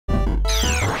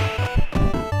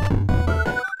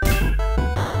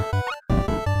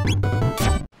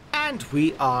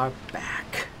we are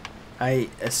back. I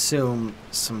assume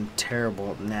some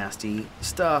terrible, nasty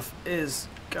stuff is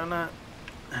gonna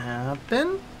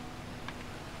happen.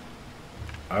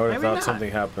 I would have thought not.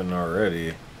 something happened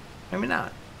already. Maybe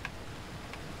not.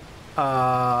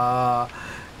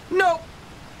 Nope.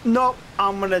 Nope.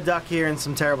 I'm gonna duck here and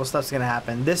some terrible stuff's gonna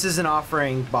happen. This is an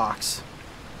offering box.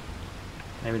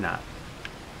 Maybe not.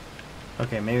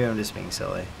 Okay, maybe I'm just being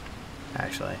silly.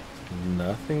 Actually.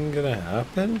 Nothing gonna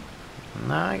happen?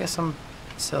 No, I guess I'm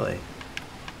silly.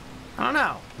 I don't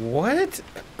know. What?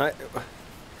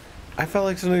 I felt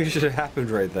like something should have happened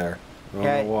right there. I don't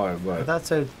know why, I but... thought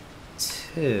so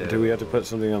too. Do we have to put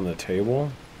something on the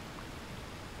table?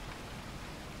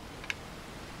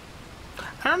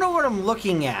 I don't know what I'm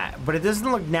looking at, but it doesn't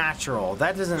look natural.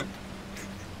 That doesn't...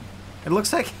 It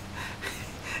looks like...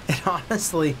 It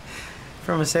honestly,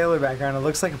 from a sailor background, it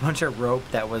looks like a bunch of rope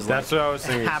that was That's like what I was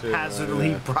thinking haphazardly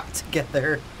too, yeah. brought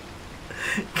together.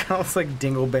 Kind of looks like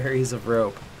dingleberries of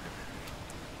rope.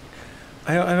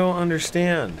 I don't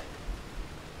understand.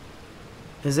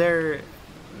 Is there...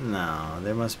 No,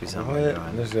 there must be something What?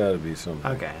 going. There's gotta be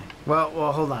something. Okay. Well,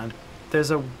 hold on.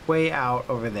 There's a way out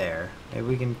over there. Maybe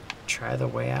we can try the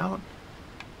way out?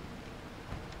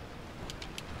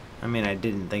 I mean, I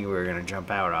didn't think we were going to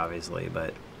jump out, obviously,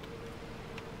 but...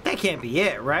 That can't be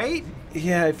it, right?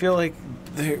 Yeah, I feel like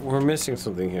we're missing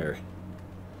something here.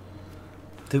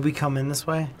 Did we come in this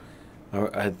way?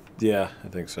 Yeah, I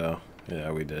think so.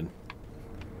 Yeah, we did.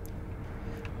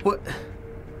 What?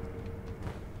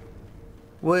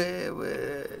 What?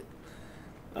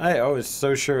 I was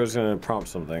so sure it was going to prompt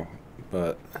something,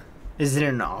 but... Is it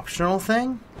an optional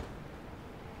thing?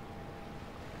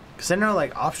 Because I know,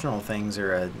 like, optional things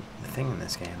are a thing in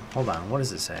this game. Hold on, what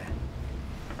does it say?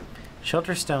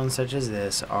 Shelter stones such as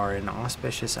this are an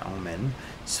auspicious omen,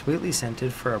 sweetly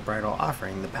scented for a bridal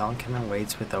offering. The palanquin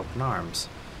awaits with open arms.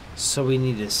 So we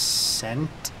need to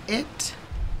scent it?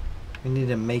 We need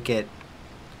to make it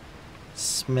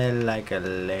smell like a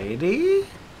lady?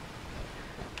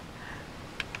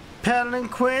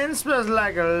 Palanquin smells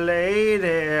like a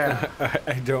lady.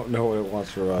 I don't know what it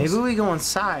wants from us. Maybe we go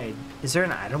inside. Is there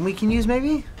an item we can use,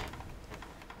 maybe?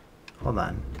 Hold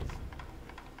on.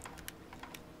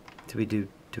 Do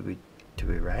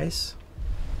we rice?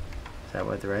 Is that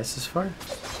what the rice is for?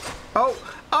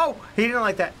 Oh! He didn't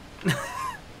like that.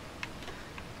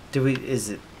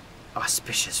 Is it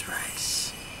auspicious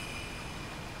rice?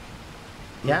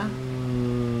 Yeah?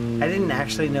 I didn't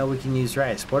actually know we can use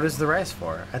rice. What is the rice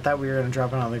for? I thought we were going to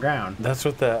drop it on the ground. That's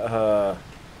what that,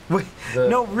 Wait,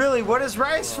 no, really, what is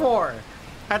rice for?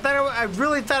 I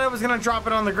really thought I was going to drop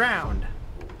it on the ground.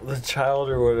 the child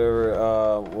or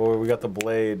whatever, where we got the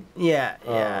blade. Yeah.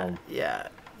 I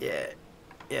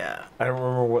don't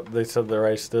remember what they said the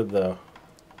rice did, though.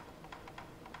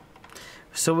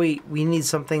 So we need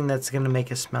something that's going to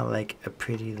make us smell like a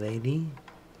pretty lady.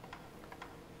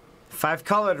 5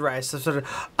 colored rice. Sort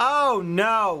of, oh,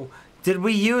 no. Did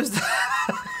we use...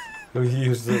 We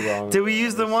used the wrong Did we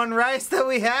use the one rice that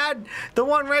we had? The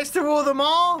one rice to rule them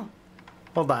all?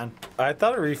 Hold on. I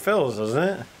thought it refills, doesn't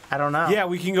it? I don't know. Yeah,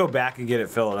 we can go back and get it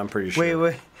filled, I'm pretty sure.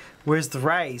 Wait. Where's the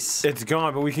rice? It's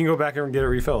gone, but we can go back and get it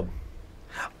refilled.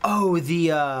 Oh, the,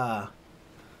 yeah,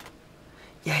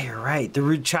 you're right.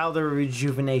 The child of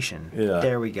rejuvenation. Yeah.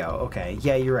 There we go. Okay.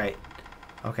 Yeah, you're right.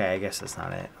 Okay, I guess that's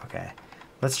not it. Okay.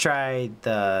 Let's try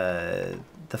the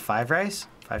 5 rice?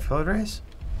 5 colored rice?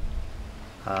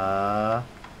 There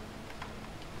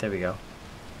we go.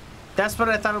 That's what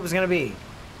I thought it was gonna be.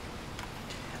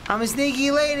 I'm a sneaky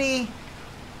lady.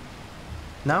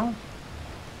 No?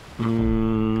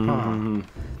 Huh.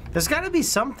 There's gotta be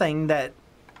something that...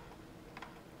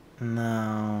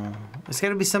 No. There's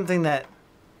gotta be something that...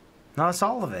 No, it's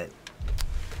all of it.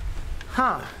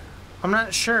 Huh. I'm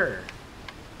not sure.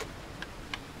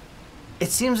 It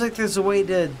seems like there's a way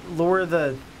to lure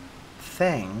the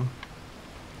thing.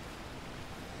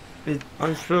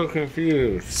 I'm so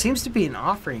confused. Seems to be an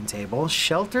offering table.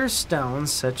 Shelter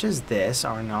stones such as this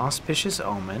are an auspicious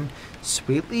omen,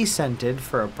 sweetly scented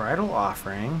for a bridal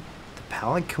offering. The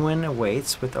palanquin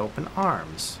awaits with open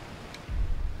arms.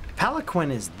 The palanquin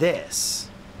is this,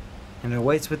 and it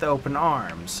awaits with open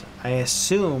arms. I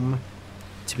assume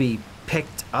to be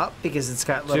picked up because it's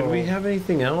got little... Did we have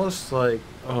anything else? Like,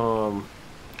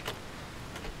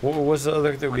 what was the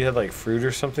other thing? We had like fruit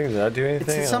or something? Did that do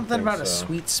anything? It's something about a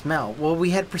sweet smell. Well,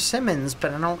 we had persimmons,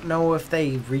 but I don't know if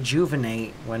they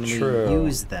rejuvenate when we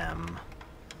use them.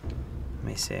 Let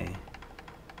me see.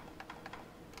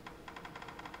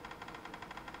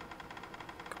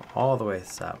 Go all the way to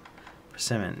the top.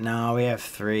 Persimmon. No, we have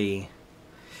 3.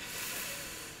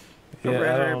 Yeah,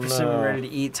 I don't know. Ready to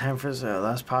eat. Time for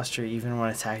last posture, even when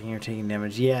attacking or taking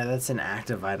damage. Yeah, that's an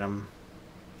active item.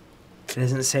 It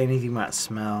doesn't say anything about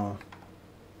smell.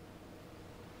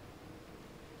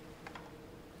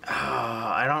 Oh,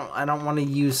 I don't want to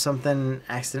use something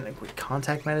accidentally with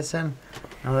contact medicine.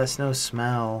 No, that's no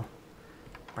smell.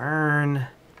 Burn.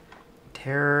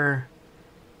 Terror.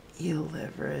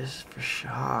 Eoliverous for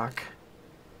shock.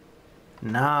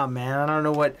 Nah, man, I don't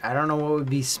know what would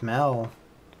be smell,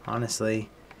 honestly.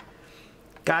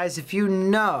 Guys, if you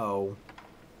know,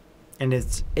 and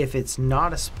if it's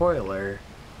not a spoiler,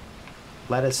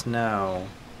 let us know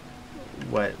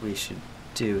what we should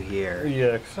do here.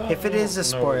 Yeah, if it is a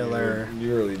spoiler,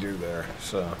 you really do there.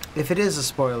 So if it is a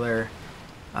spoiler,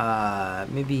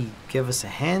 maybe give us a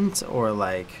hint or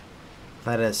like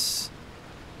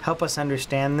help us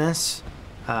understand this.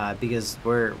 Because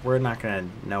we're not gonna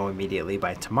know immediately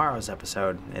by tomorrow's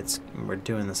episode. We're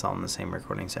doing this all in the same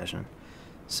recording session,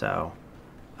 so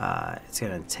it's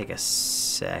gonna take a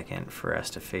second for us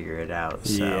to figure it out.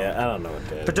 So. Yeah, I don't know what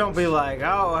that is. But don't be like,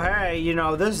 oh hey, you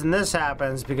know this and this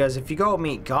happens because if you go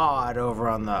meet God over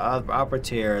on the upper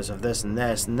tiers of this and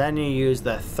this, and then you use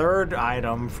the third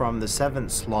item from the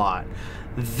 7th slot.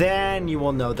 Then you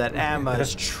will know that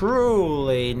Emma's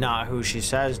truly not who she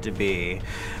says to be.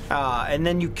 And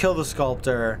then you kill the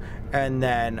sculptor, and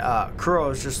then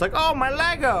Kuro's just like, oh, my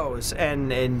Legos!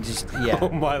 And just, yeah. Oh,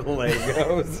 my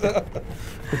Legos.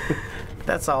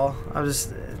 That's all. I'm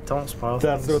just, don't spoil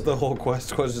That's things. what the whole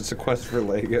quest was. It's a quest for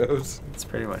Legos. That's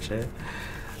pretty much it.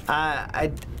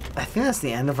 I think that's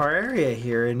the end of our area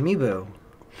here in Mibu.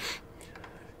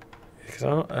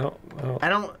 I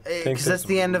don't think because that's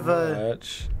the end of a.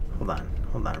 much.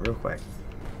 Hold on, real quick.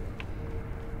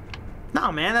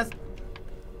 No, man,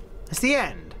 that's the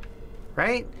end,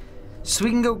 right? So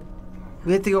we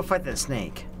have to go fight that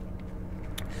snake.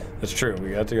 That's true.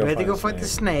 We have to go. We have to go fight the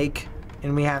snake,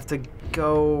 and we have to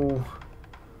go.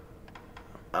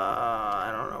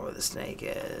 I don't know where the snake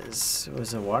is.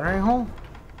 Was it a watering hole?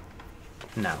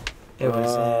 No, it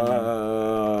was in.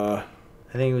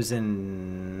 I think it was in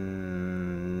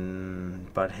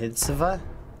Badhidsva?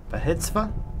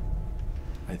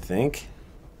 I think.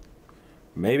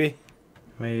 Maybe.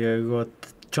 Maybe I go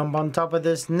jump on top of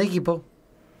this Nikki pool.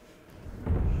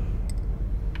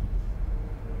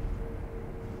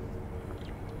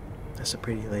 That's a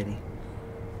pretty lady.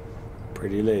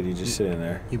 Pretty lady just sitting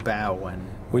there. You bow when.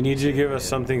 We need you to give us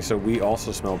something so we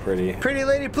also smell pretty. Pretty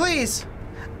lady, please!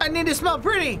 I need to smell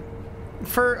pretty!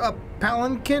 For a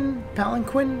palanquin? I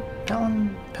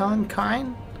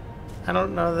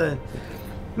don't know the...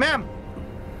 Ma'am!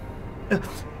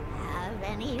 Have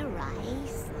any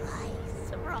rice?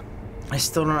 I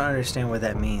still don't understand what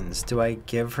that means. Do I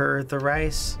give her the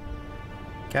rice?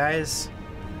 Guys?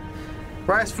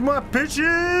 Rice for my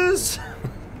bitches!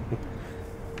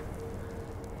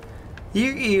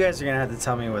 You guys are gonna have to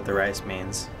tell me what the rice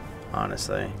means.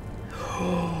 Honestly.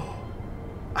 I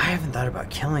haven't thought about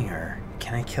killing her.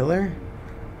 Can I kill her?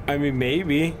 I mean,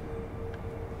 maybe.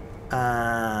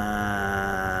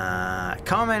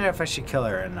 Comment if I should kill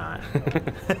her or not.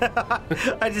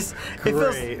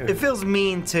 Great. It feels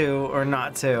mean to or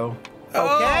not to.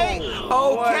 Okay,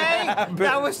 okay.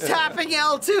 I was tapping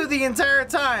L2 the entire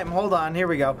time. Hold on, here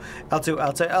we go. L2.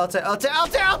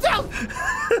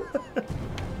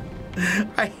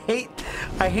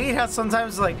 I hate how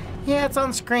sometimes like, yeah, it's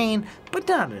on screen, but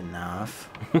not enough.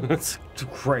 It's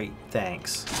great,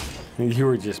 thanks. You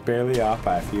were just barely off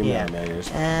by a few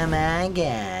millimeters. Oh my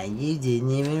god, you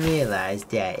didn't even realize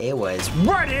that it was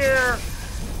right here!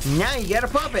 Now you got a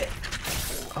puppet!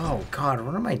 Oh god,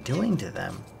 what am I doing to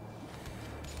them?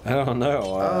 I don't know.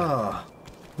 Oh.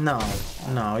 No,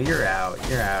 you're out.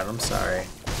 You're out. I'm sorry.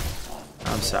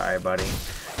 I'm sorry, buddy.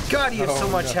 God, you have so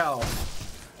much health.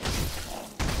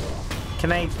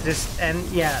 Can I just end?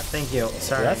 Yeah, thank you.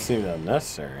 Sorry. That seemed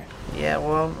unnecessary. Yeah,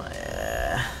 well,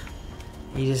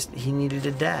 he needed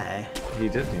to die. He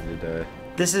did need to die.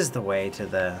 This is the way to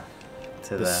the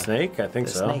snake? I think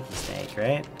so. Snaky snake,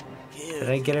 right? Did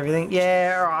I get everything?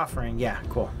 Yeah, our offering. Yeah,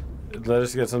 cool. Let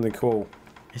us get something cool.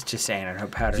 It's just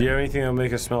antidote powder. Do you have anything that'll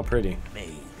make us smell pretty?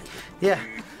 Yeah.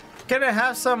 Can I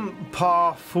have some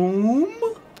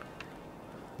parfum?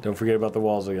 Don't forget about the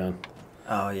walls again.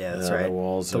 Oh yeah, that's right. The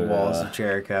walls of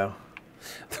Jericho.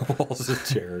 The walls of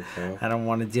Jericho. I don't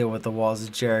want to deal with the walls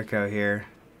of Jericho here.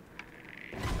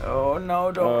 Oh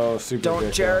no!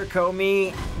 Don't Jericho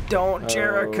me! Don't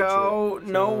Jericho!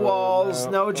 No walls!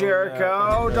 No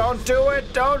Jericho! Don't do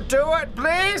it! Don't do it!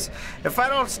 Please! If I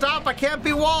don't stop, I can't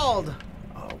be walled.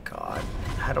 Oh God!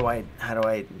 How do I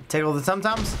tickle the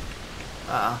tum-tums?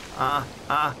 Oh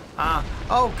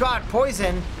God!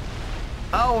 Poison!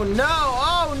 Oh no!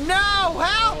 Oh no!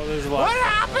 Help! Oh, there's a lot. What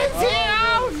happens here?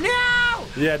 Oh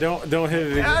no! Yeah, don't hit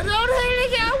it again. Don't hit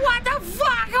it again! What the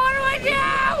fuck? What do I do?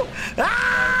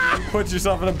 Ah! Put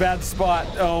yourself in a bad spot.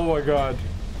 Oh my god.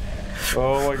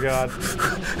 Oh my god.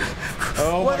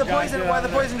 Oh Why my the god. poison? Why the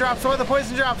poison drops? Why the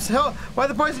poison drops? Hell, why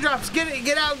the poison drops? Get it!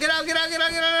 Get out! Get out! Get out! Get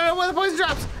out! Get out! Why the poison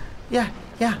drops? Yeah!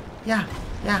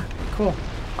 Cool.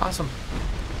 Awesome.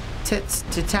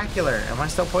 Titacular. Am I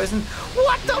still poisoned?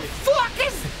 What the fuck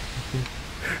is?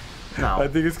 No. I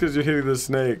think it's because you're hitting the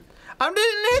snake. I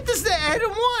didn't hit the snake. I hit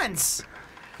him once.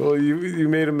 Well, you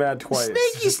made him mad twice.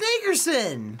 Snaky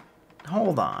Snakerson.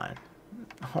 Hold on.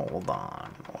 How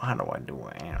do I do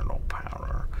an antidote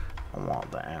powder? I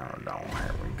want the antidote.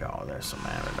 Here we go. There's some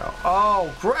antidote. Oh,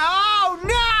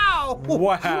 no!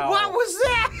 Wow. What was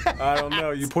that? I don't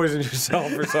know. You poisoned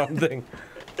yourself or something.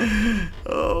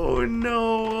 Oh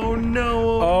no!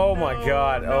 Oh my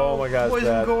god! Oh my god!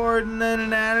 Poison gourd and then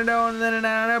an antidote and then an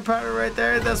antidote powder right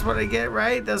there. That's what I get,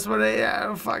 right? That's what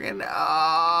I fucking.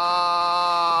 Oh!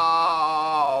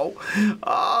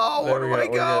 Where do I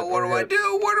go? What do I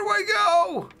do? Where do I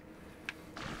go?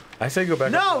 I say go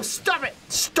back. No! Stop it!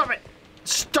 Stop!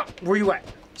 Where you at?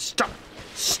 Stop!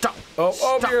 Oh!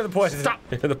 Stop. You're the poison. Stop!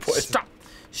 You're the poison. Stop!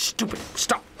 Stupid!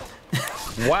 Stop!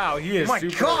 Wow, he is. My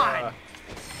super, God!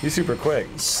 He's super quick.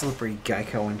 Slippery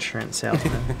Geico insurance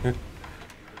salesman.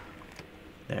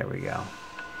 There we go.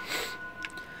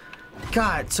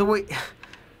 God, so wait.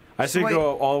 I say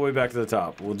go all the way back to the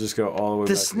top. We'll just go all the way back.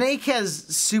 The snake has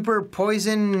super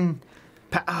poison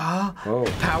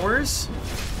powers.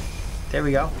 There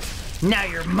we go. Now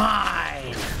you're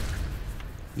mine.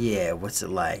 Yeah, what's it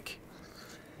like?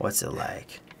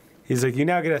 He's like, you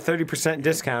now get a 30%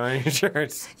 discount on your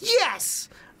insurance. Yes!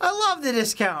 I love the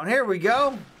discount. Here we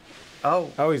go.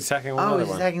 Oh, he's attacking one. he's other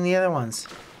one. attacking the other ones.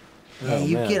 Yeah,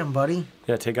 you man. get him, buddy.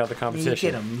 Yeah, take out the competition.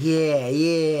 You get him.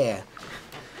 Yeah.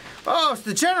 Oh, it's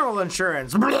the general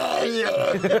insurance.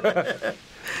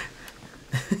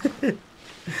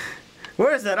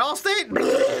 Where's that? Allstate?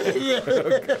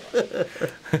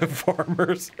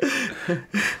 Farmers.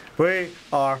 We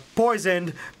are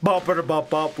poisoned. Bump.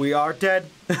 We are dead.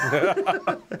 All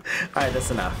right, that's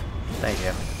enough. Thank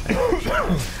you.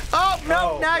 Oh,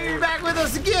 no, now you're back with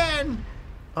us again.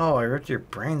 Oh, I ripped your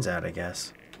brains out, I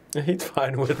guess. He's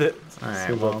fine with it. All right,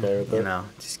 Seems well, okay with it.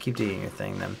 just keep doing your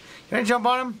thing then. You want to jump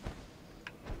on him?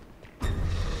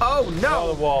 Oh, no.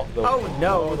 Oh, the wall. Oh,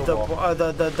 no. The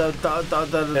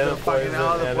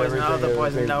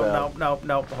poison.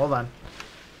 No. Hold on.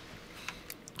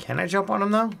 Can I jump on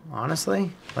him, though?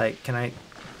 Honestly? Like, can I?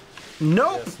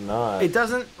 Nope. It's not. It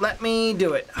doesn't let me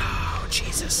do it. Oh,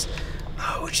 Jesus.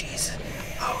 Oh, jeez.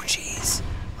 Oh, jeez.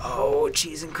 Oh,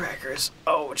 cheese and crackers.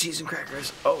 Oh, cheese and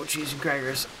crackers. Oh, cheese and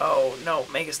crackers. Oh, no.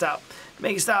 Make it stop.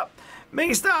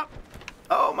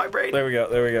 Oh, my brain. There we go.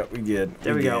 We good.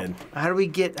 There we go. How do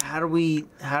we?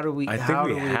 I think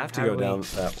we have to go down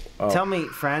that. Oh. Tell me,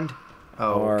 friend.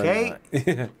 Okay.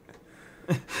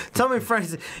 Tell me,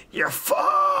 friend. You're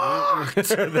fucked.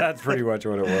 That's pretty much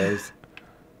what it was.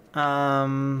 I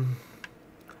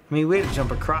mean, we had to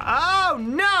jump across. Oh,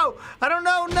 no! I don't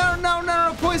know.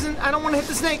 No. Poison. I don't want to hit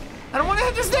the snake. Oh,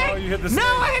 you hit the snake. No,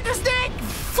 I hit the snake.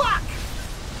 Fuck.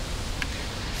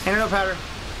 Antidote powder.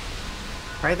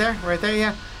 Right there,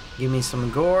 yeah. Give me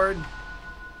some gourd.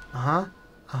 Oh,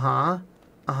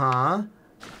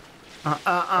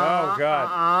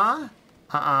 God.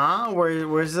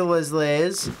 Where's the Liz?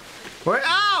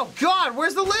 Oh, God,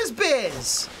 where's the Liz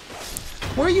Biz?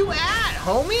 Where you at,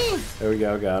 homie? There we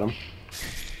go, got him.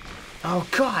 Oh,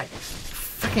 God.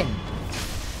 There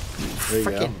you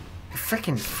go.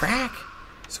 Frickin' frack.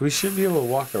 So we should be able to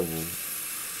walk over.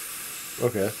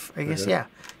 Okay. I guess, yeah.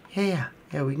 Yeah,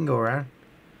 we can go around.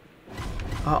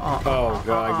 Oh,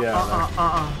 God,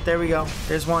 yeah. There we go.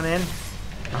 There's one in.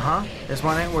 There's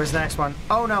one in. Where's the next one?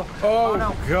 Oh, no. Oh,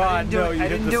 no. God, no, you I hit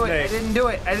didn't the do snake. it. I didn't do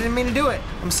it. I didn't mean to do it.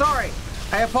 I'm sorry.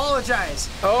 I apologize.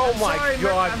 Oh, I'm my sorry,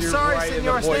 God, I'm you're sorry, right in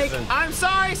Senor the Snake. poison. I'm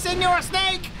sorry, Senor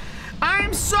Snake.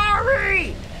 I'm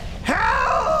sorry.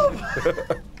 Help!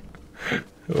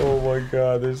 Oh, my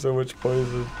God, there's so much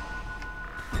poison.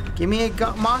 Give me a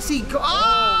mossy.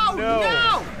 Oh, no.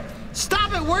 no!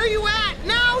 Stop it! Where are you at?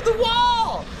 No, the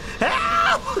wall!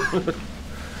 Help!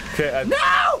 Okay, No!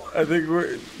 I think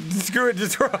we're... Screw it,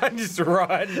 just run.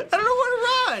 I don't know where to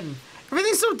run.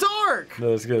 Everything's so dark. No,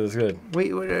 that's good. Wait,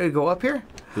 go up here?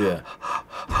 Yeah.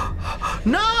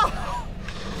 No!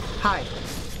 Hi.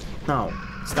 No.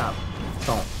 Stop.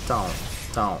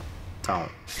 Don't. I'm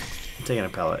taking a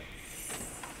pellet.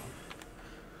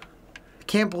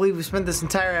 can't believe we spent this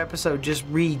entire episode just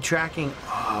tracking.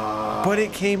 Oh. But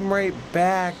it came right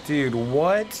back, dude.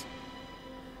 What?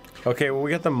 Okay, well,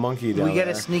 we got the monkey down We get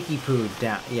there. a sneaky poo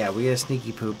down. Yeah, we get a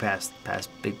sneaky poo past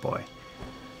Big Boy.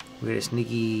 We get a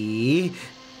sneaky.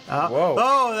 Whoa.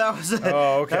 Oh, that was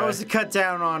okay. That was a cut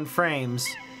down on frames.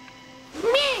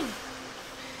 Me!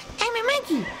 I'm a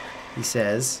monkey. He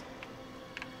says.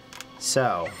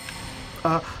 So.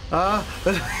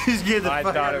 He's getting the I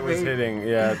fuck thought out it of was me. hitting.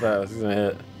 Yeah, I thought it was gonna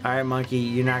hit. All right, monkey,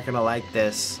 you're not gonna like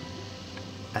this.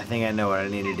 I think I know what I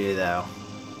need to do, though.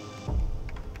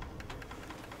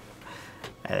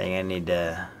 I think I need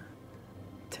to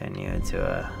turn you into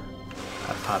a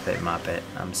puppet muppet.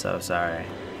 I'm so sorry.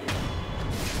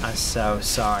 I'm so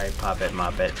sorry, puppet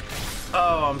muppet.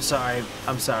 Oh, I'm sorry.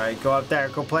 I'm sorry. Go up there.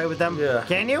 Go play with them. Yeah.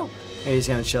 Can you? Maybe he's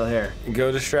gonna chill here.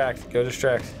 Go distract. Go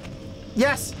distract.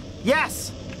 Yes!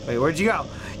 Yes! Wait, where'd you go?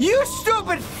 You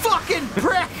stupid fucking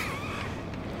prick!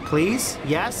 Please?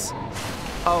 Yes?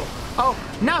 Oh,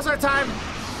 now's our time!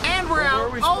 And we're Where are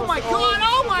out! we Oh supposed my to- god!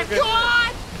 Oh my okay.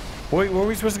 god! Wait, where are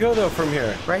we supposed to go though from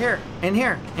here? Right here. In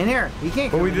here. In here. You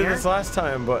can't Well, come we in did here. this last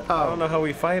time, but I Oh. don't know how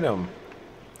we fight him.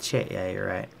 Shit, yeah, you're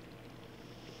right.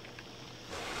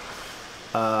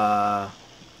 I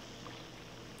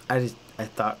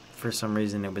thought for some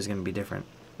reason it was gonna be different.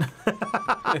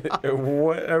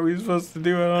 What are we supposed to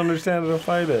do? I don't understand how to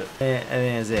fight it. I think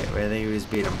that's it. I think we just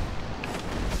beat him.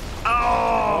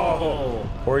 Oh!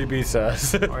 Or he beats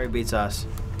us. Or he beats us.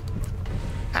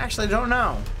 Actually, don't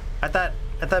know. I thought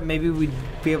maybe we'd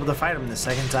be able to fight him the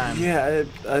second time. Yeah,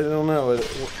 I don't know. I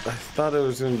thought it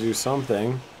was going to do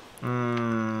something.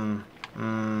 I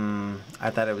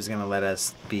thought it was gonna let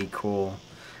us be cool.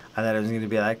 I thought it was gonna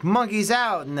be like, monkey's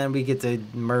out, and then we get to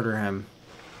murder him.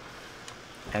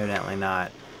 Evidently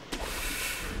not.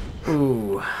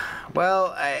 Ooh.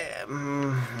 Well,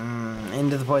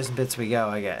 into the poison pits we go,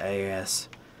 I guess.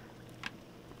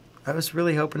 I was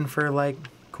really hoping for, like,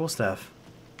 cool stuff.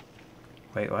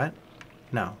 Wait, what?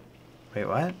 No. Wait,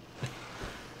 what?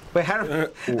 Wait, how do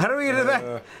we get it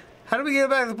back? How do we get it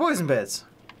back to the poison pits?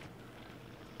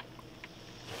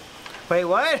 Wait,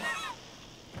 what?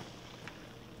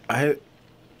 There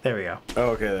we go. Oh,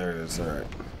 okay, there it is. All right.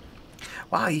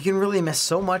 Wow, you can really miss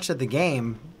so much of the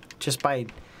game just by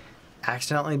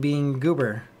accidentally being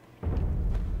goober.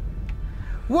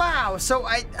 Wow, so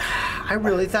I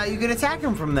really thought you could attack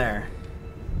him from there.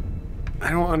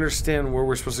 I don't understand where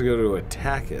we're supposed to go to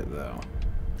attack it, though.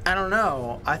 I don't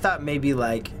know. I thought maybe,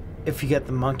 like, if you get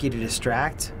the monkey to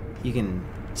distract, you can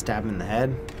stab him in the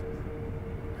head.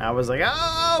 I was like,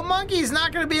 oh, monkey's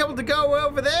not going to be able to go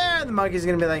over there. And the monkey's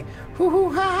going to be like, hoo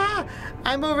hoo ha ha,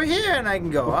 I'm over here. And I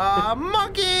can go,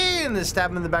 monkey, and then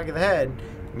stab him in the back of the head.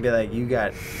 And be like, you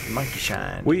got monkey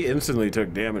shine. We instantly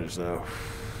took damage, though.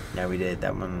 Yeah, we did.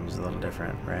 That one was a little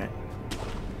different, right?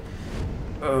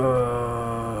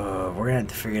 We're going to have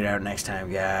to figure it out next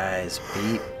time, guys.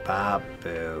 Beep, bop,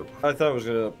 boop. I thought it was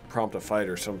going to prompt a fight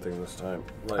or something this time.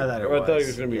 Like, I thought it I thought he was,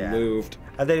 was going to be yeah. moved.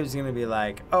 I thought it was going to be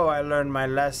like, oh, I learned my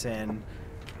lesson,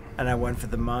 and I went for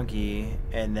the monkey,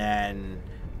 and then,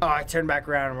 oh, I turned back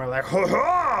around, and we're like, ho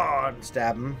ho, and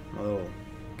stab him. I'm a little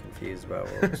confused about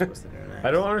what we're supposed to do next.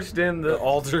 I don't understand the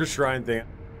altar shrine thing.